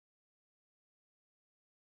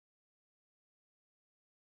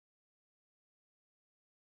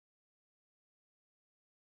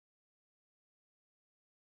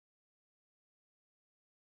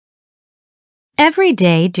Every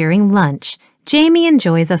day during lunch, Jamie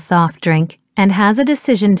enjoys a soft drink and has a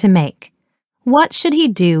decision to make. What should he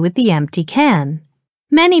do with the empty can?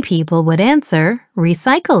 Many people would answer,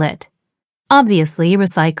 recycle it. Obviously,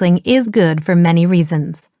 recycling is good for many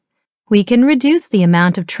reasons. We can reduce the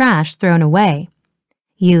amount of trash thrown away,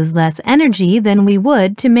 use less energy than we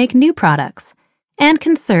would to make new products, and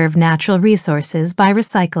conserve natural resources by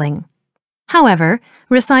recycling. However,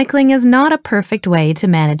 recycling is not a perfect way to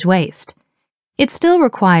manage waste. It still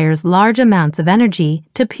requires large amounts of energy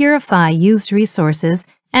to purify used resources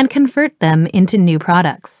and convert them into new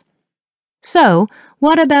products. So,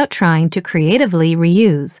 what about trying to creatively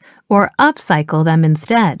reuse or upcycle them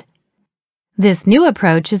instead? This new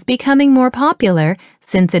approach is becoming more popular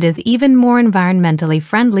since it is even more environmentally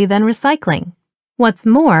friendly than recycling. What's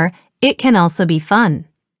more, it can also be fun.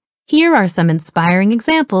 Here are some inspiring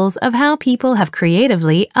examples of how people have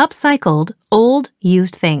creatively upcycled old,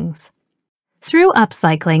 used things. Through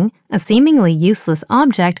upcycling, a seemingly useless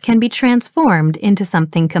object can be transformed into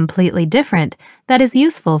something completely different that is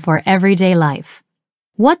useful for everyday life.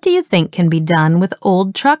 What do you think can be done with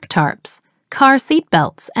old truck tarps, car seat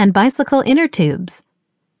belts, and bicycle inner tubes?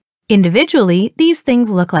 Individually, these things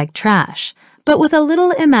look like trash, but with a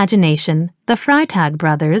little imagination, the Freitag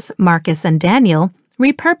brothers, Marcus and Daniel,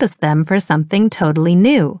 repurposed them for something totally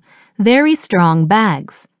new, very strong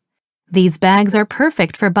bags. These bags are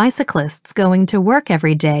perfect for bicyclists going to work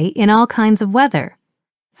every day in all kinds of weather.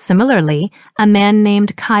 Similarly, a man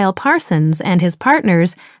named Kyle Parsons and his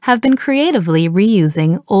partners have been creatively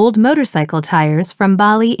reusing old motorcycle tires from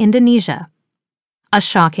Bali, Indonesia. A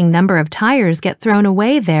shocking number of tires get thrown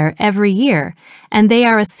away there every year, and they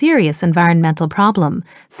are a serious environmental problem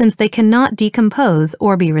since they cannot decompose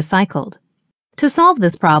or be recycled. To solve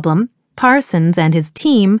this problem, Parsons and his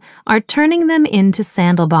team are turning them into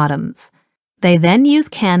sandal bottoms. They then use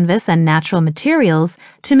canvas and natural materials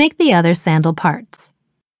to make the other sandal parts.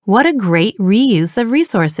 What a great reuse of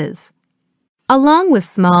resources! Along with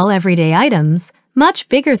small everyday items, much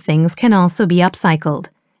bigger things can also be upcycled,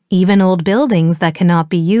 even old buildings that cannot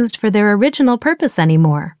be used for their original purpose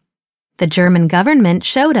anymore. The German government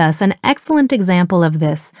showed us an excellent example of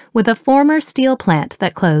this with a former steel plant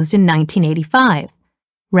that closed in 1985.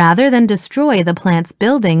 Rather than destroy the plant's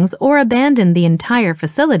buildings or abandon the entire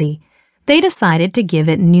facility, they decided to give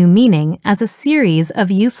it new meaning as a series of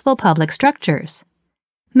useful public structures.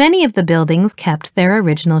 Many of the buildings kept their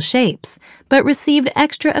original shapes, but received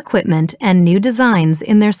extra equipment and new designs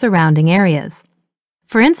in their surrounding areas.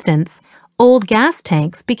 For instance, old gas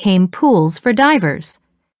tanks became pools for divers.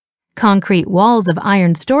 Concrete walls of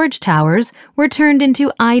iron storage towers were turned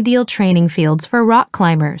into ideal training fields for rock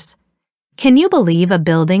climbers. Can you believe a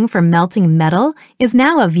building for melting metal is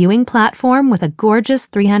now a viewing platform with a gorgeous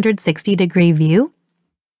 360-degree view?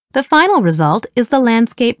 The final result is the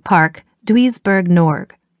landscape park Duisburg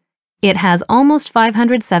Norg. It has almost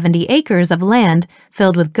 570 acres of land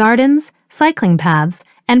filled with gardens, cycling paths,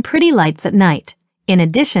 and pretty lights at night, in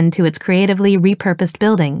addition to its creatively repurposed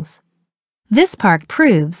buildings. This park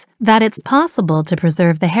proves that it's possible to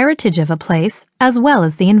preserve the heritage of a place as well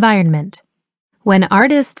as the environment. When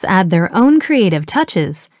artists add their own creative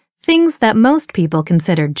touches, things that most people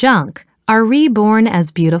consider junk are reborn as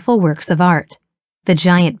beautiful works of art. The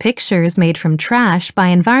giant pictures made from trash by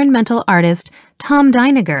environmental artist Tom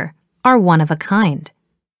Deiniger are one of a kind.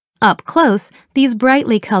 Up close, these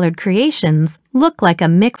brightly colored creations look like a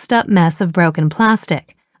mixed-up mess of broken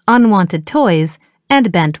plastic, unwanted toys,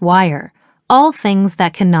 and bent wire, all things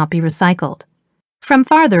that cannot be recycled. From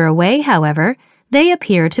farther away, however, they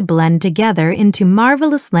appear to blend together into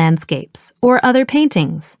marvelous landscapes or other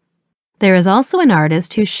paintings. There is also an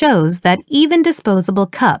artist who shows that even disposable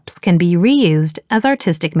cups can be reused as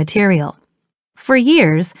artistic material. For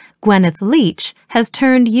years, Gwyneth Leach has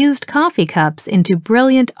turned used coffee cups into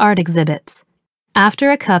brilliant art exhibits.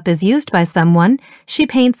 After a cup is used by someone, she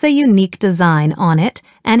paints a unique design on it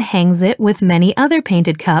and hangs it with many other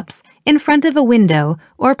painted cups in front of a window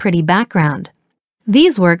or pretty background.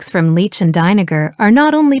 These works from Leach and Deiniger are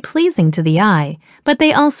not only pleasing to the eye, but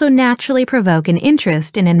they also naturally provoke an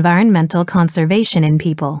interest in environmental conservation in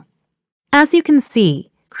people. As you can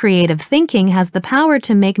see, creative thinking has the power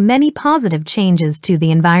to make many positive changes to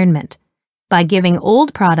the environment. By giving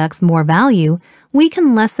old products more value, we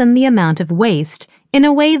can lessen the amount of waste in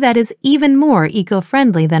a way that is even more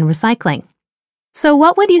eco-friendly than recycling. So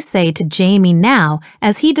what would you say to Jamie now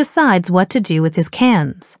as he decides what to do with his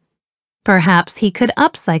cans? Perhaps he could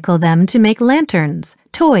upcycle them to make lanterns,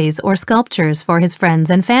 toys, or sculptures for his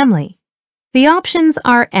friends and family. The options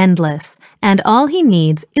are endless, and all he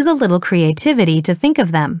needs is a little creativity to think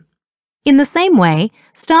of them. In the same way,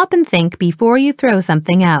 stop and think before you throw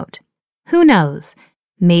something out. Who knows?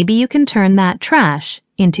 Maybe you can turn that trash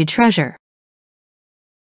into treasure.